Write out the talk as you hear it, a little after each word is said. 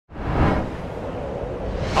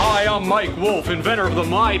Hi, I'm Mike Wolf, inventor of the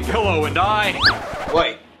My Pillow, and I...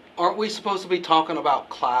 Wait, aren't we supposed to be talking about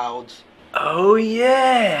clouds? Oh,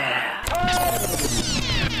 yeah!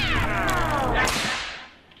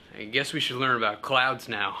 I guess we should learn about clouds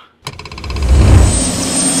now.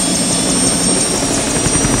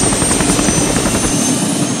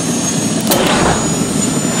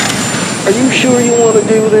 Are you sure you want to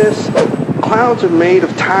do this? Clouds are made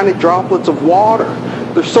of tiny droplets of water.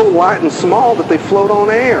 They're so light and small that they float on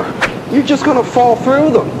air. You're just gonna fall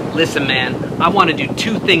through them. Listen, man, I want to do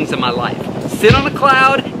two things in my life. Sit on a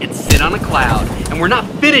cloud and sit on a cloud. And we're not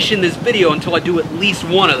finishing this video until I do at least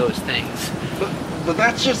one of those things. But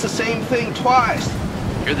that's just the same thing twice.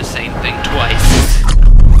 You're the same thing twice.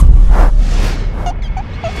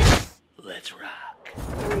 Let's rock.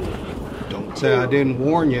 Don't say I didn't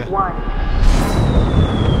warn you.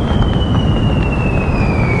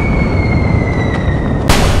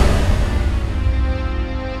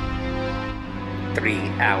 3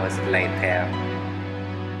 hours later.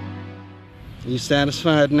 You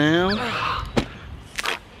satisfied now?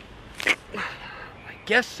 I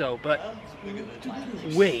guess so, but...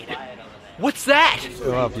 Wait, what's that?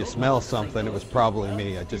 Well, if you smell something, it was probably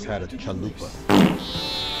me. I just had a chalupa.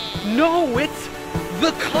 No, it's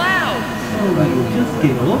the clouds! Just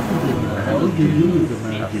get off of it. All you do is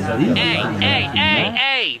imagine.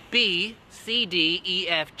 A, B, C, D, E,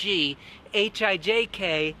 F, G, H, I, J,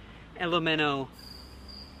 K, Elemento,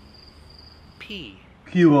 P.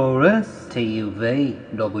 QRS. TUV,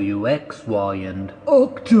 WX, Y, and...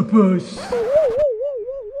 Octopus.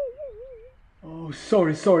 Oh,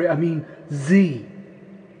 sorry. I mean Z.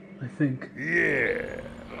 I think. Yeah.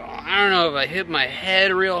 I don't know if I hit my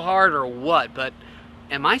head real hard or what, but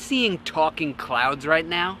am I seeing talking clouds right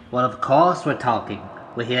now? Well, of course we're talking.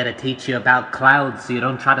 We're here to teach you about clouds so you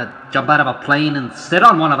don't try to jump out of a plane and sit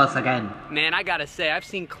on one of us again. Man, I gotta say, I've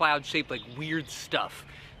seen clouds shaped like weird stuff.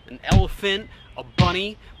 An elephant, a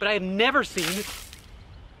bunny, but I have never seen...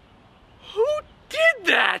 Who did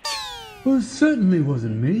that? Well, it certainly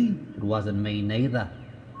wasn't me. It wasn't me neither.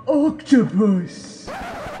 Octopus.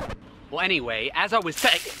 Well, anyway, as I was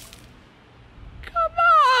saying... Come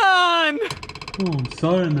on! Oh, I'm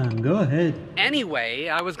sorry, man. Go ahead. Anyway,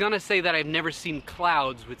 I was gonna say that I've never seen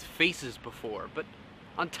clouds with faces before, but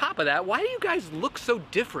on top of that, why do you guys look so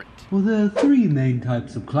different? Well, there are 3 main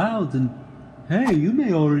types of clouds, and hey, you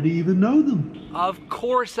may already even know them. Of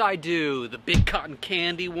course I do. The big cotton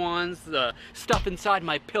candy ones, the stuff inside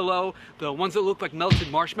my pillow, the ones that look like melted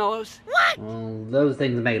marshmallows. What? Well, those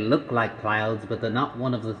things may look like clouds, but they're not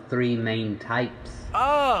one of the 3 main types.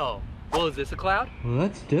 Oh, well, is this a cloud? Well,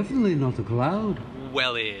 that's definitely not a cloud.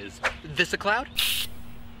 Well, is this a cloud?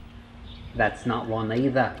 That's not one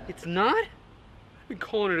either. It's not? I've been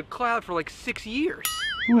calling it a cloud for like 6 years.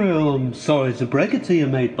 Well, I'm sorry to break it to you,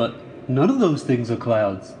 mate, but none of those things are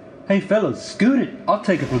clouds. Hey fellas, scoot it. I'll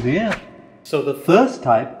take it from here. So the first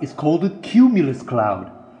type is called a cumulus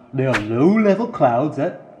cloud. They are low-level clouds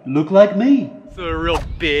that look like me. So they're real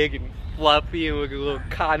big and fluffy and look like little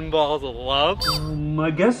cotton balls of love.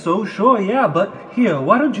 I guess so, sure, yeah, but here,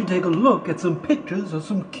 why don't you take a look at some pictures of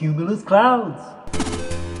some cumulus clouds?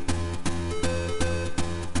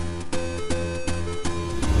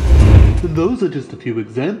 And those are just a few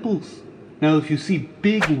examples. Now, if you see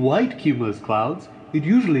big white cumulus clouds, it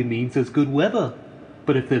usually means there's good weather.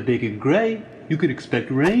 But if they're big and gray, you can expect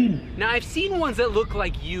rain. Now, I've seen ones that look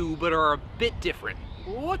like you, but are a bit different.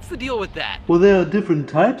 What's the deal with that? Well, there are different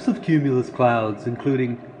types of cumulus clouds,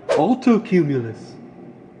 including altocumulus,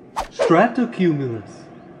 stratocumulus,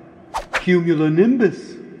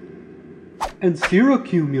 cumulonimbus, and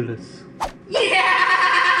cirrocumulus.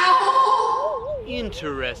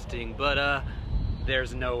 Interesting, but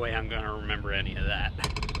there's no way I'm gonna remember any of that.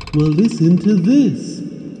 Well, listen to this.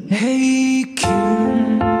 Hey,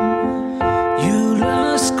 cumulus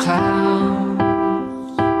clouds.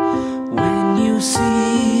 When you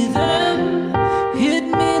see them, it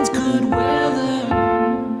means good weather.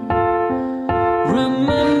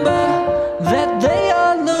 Remember that they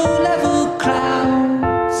are low-level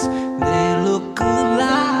clouds. They look a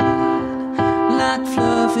lot like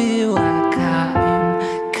fluffy white cotton.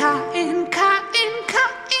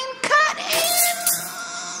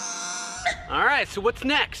 Alright, so what's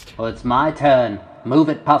next? Well, it's my turn. Move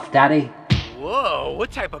it, Puff Daddy. Whoa,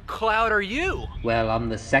 what type of cloud are you? Well, I'm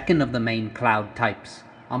the second of the main cloud types.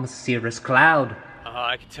 I'm a cirrus cloud.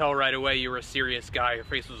 I could tell right away you were a serious guy. Your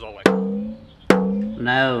face was all like...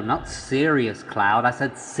 No, not serious cloud. I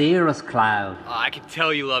said cirrus cloud. I can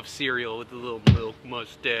tell you love cereal with the little milk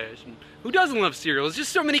mustache. And who doesn't love cereal? There's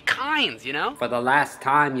just so many kinds, you know? For the last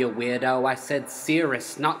time, you weirdo, I said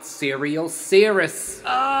cirrus, not cereal, cirrus.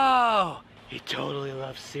 Oh, he totally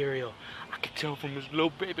loves cereal. I can tell from his little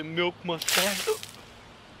baby milk mustache.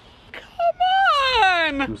 Come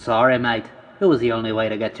on! I'm sorry, mate. It was the only way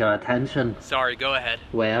to get your attention. Sorry, go ahead.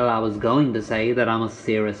 Well, I was going to say that I'm a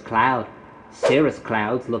cirrus cloud. Cirrus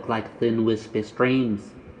clouds look like thin, wispy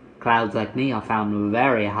streams. Clouds like me are found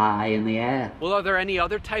very high in the air. Well, are there any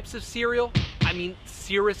other types of cereal? I mean,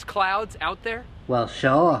 cirrus clouds out there? Well,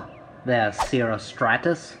 sure. There's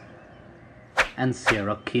cirrostratus and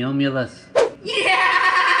cirrocumulus.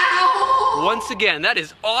 Once again, that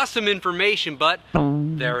is awesome information, but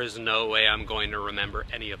there is no way I'm going to remember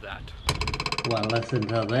any of that. Well, listen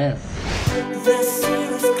to this. The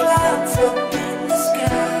cirrus clouds up in the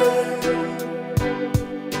sky.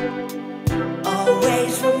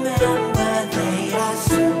 Always remember they are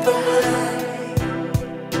super high,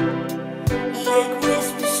 like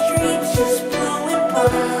wispy streams just blowing by.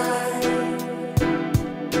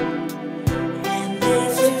 And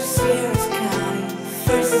there's two cirrus kinds.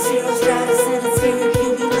 First is cirrostratus and it's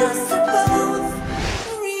cirrocumulus. They're both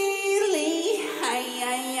really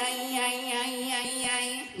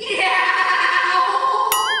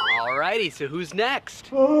Alrighty, so who's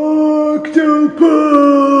next? Octopus!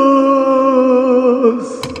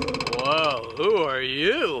 Whoa, who are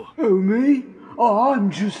you? Oh, me? Oh,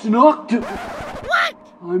 I'm just an octopus. What?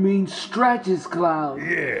 I mean stratus cloud.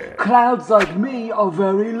 Yeah. Clouds like me are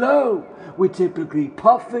very low. We're typically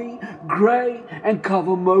puffy, grey, and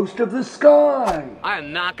cover most of the sky. I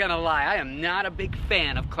am not gonna lie, I am not a big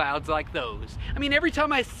fan of clouds like those. I mean, every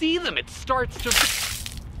time I see them, it starts to...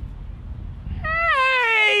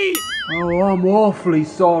 Hey! Oh, I'm awfully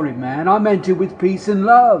sorry, man. I meant it with peace and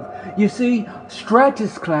love. You see,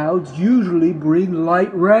 stratus clouds usually bring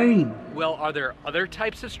light rain. Well, are there other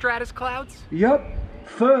types of stratus clouds? Yup.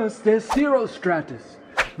 First, there's cirrostratus.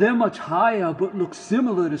 They're much higher but look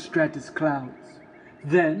similar to stratus clouds.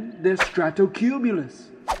 Then there's stratocumulus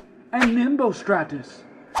and nimbostratus.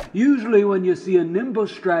 Usually when you see a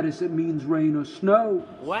nimbostratus, it means rain or snow.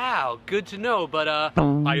 Wow, good to know, but I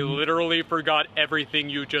literally forgot everything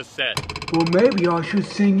you just said. Well, maybe I should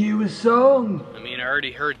sing you a song. I mean, I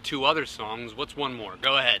already heard 2 other songs. What's one more?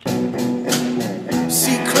 Go ahead.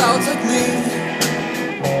 See clouds like me,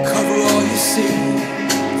 cover all you see.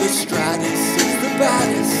 The stratus is the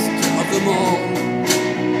baddest of them all.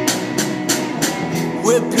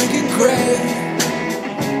 We're big and grey,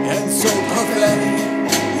 and so puffy.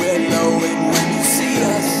 We're low, and when you see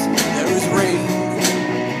us, there is rain.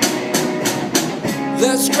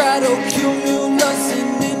 There's stratocumulus and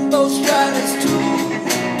nimbostratus too.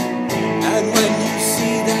 And when you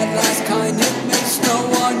see that last kind, it may snow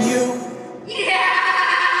on you.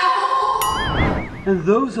 And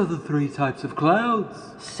those are the 3 types of clouds.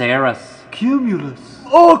 Cirrus. Cumulus.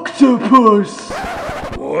 Octopus!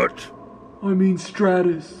 What? I mean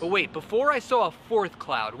stratus. But wait, before I saw a 4th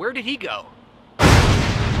cloud, where did he go?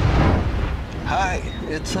 Hi,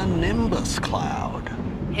 it's a nimbus cloud.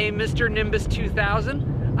 Hey, Mr. Nimbus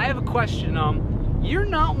 2000, I have a question. You're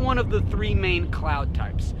not one of the 3 main cloud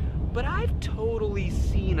types, but I've totally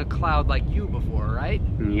seen a cloud like you before, right?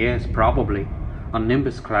 Yes, probably. A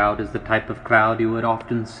nimbus cloud is the type of cloud you would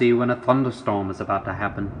often see when a thunderstorm is about to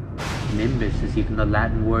happen. Nimbus is even the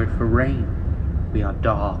Latin word for rain. We are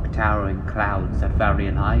dark, towering clouds that vary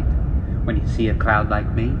in height. When you see a cloud like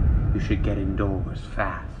me, you should get indoors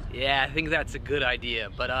fast. Yeah, I think that's a good idea,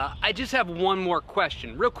 but I just have one more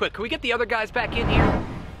question. Real quick, can we get the other guys back in here?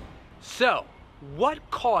 So,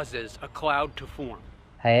 what causes a cloud to form?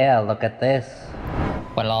 Hey, look at this.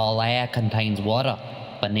 Well, all air contains water,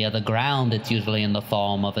 but near the ground it's usually in the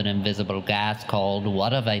form of an invisible gas called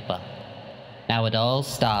water vapor. Now it all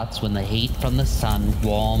starts when the heat from the sun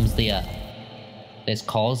warms the earth. This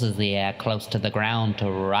causes the air close to the ground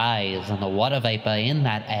to rise and the water vapor in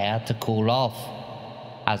that air to cool off.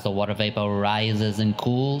 As the water vapor rises and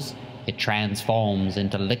cools, it transforms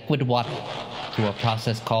into liquid water through a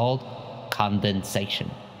process called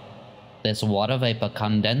condensation. This water vapor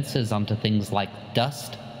condenses onto things like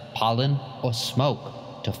dust, pollen, or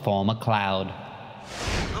smoke to form a cloud.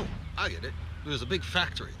 Oh, I get it. There's a big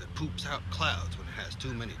factory that poops out clouds when it has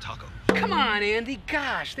too many tacos. Come on, Andy.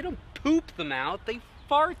 Gosh, they don't poop them out, they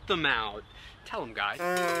fart them out. Tell them, guys.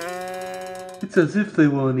 It's as if they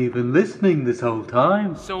weren't even listening this whole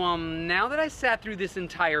time. So, now that I sat through this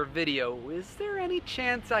entire video, is there any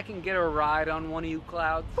chance I can get a ride on one of you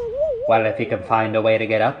clouds? Well, if you can find a way to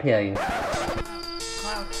get up here, you...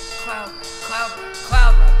 Cloud, cloud, cloud, cloud.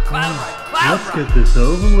 Cloud ride, cloud Let's ride. get this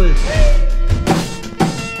over with.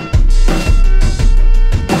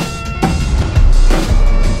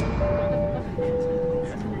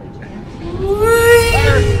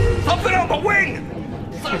 There's something on the wing!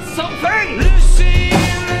 Something!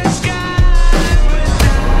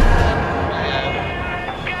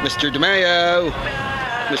 Mr. DeMaio!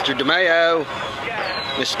 Mr. DeMaio!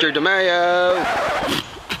 Mr. DeMaio!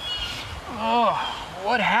 Oh,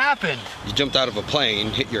 what happened? You jumped out of a plane,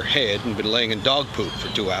 hit your head, and been laying in dog poop for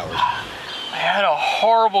 2 hours. I had a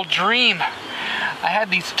horrible dream. I had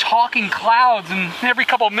these talking clouds, and every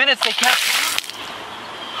couple of minutes they kept...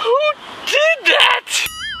 Who did that?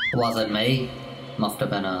 Wasn't me. Must have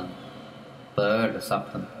been a bird or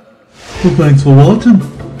something. Well, thanks for watching.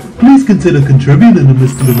 Please consider contributing to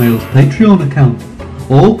Mr. DeMaio's Patreon account.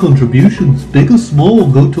 All contributions, big or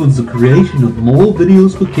small, go towards the creation of more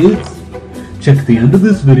videos for kids. Check the end of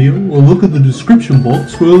this video or look at the description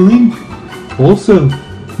box for a link. Also,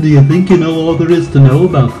 do you think you know all there is to know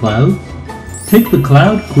about clouds? Take the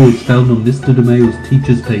cloud quiz found on Mr. DeMaio's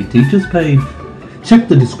Teachers page. Check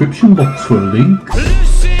the description box for a link.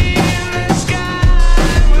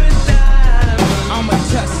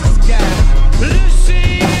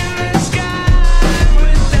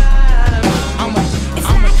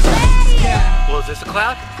 Well, is this a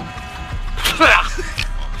cloud?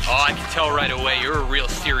 Oh, I can tell right away. You're a real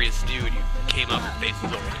serious dude. You came up and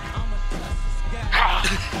faces over.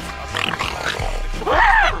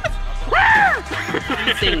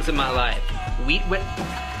 Three things in my life. We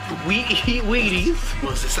eat Wheaties.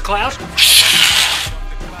 Was this a cloud?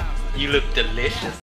 You look delicious.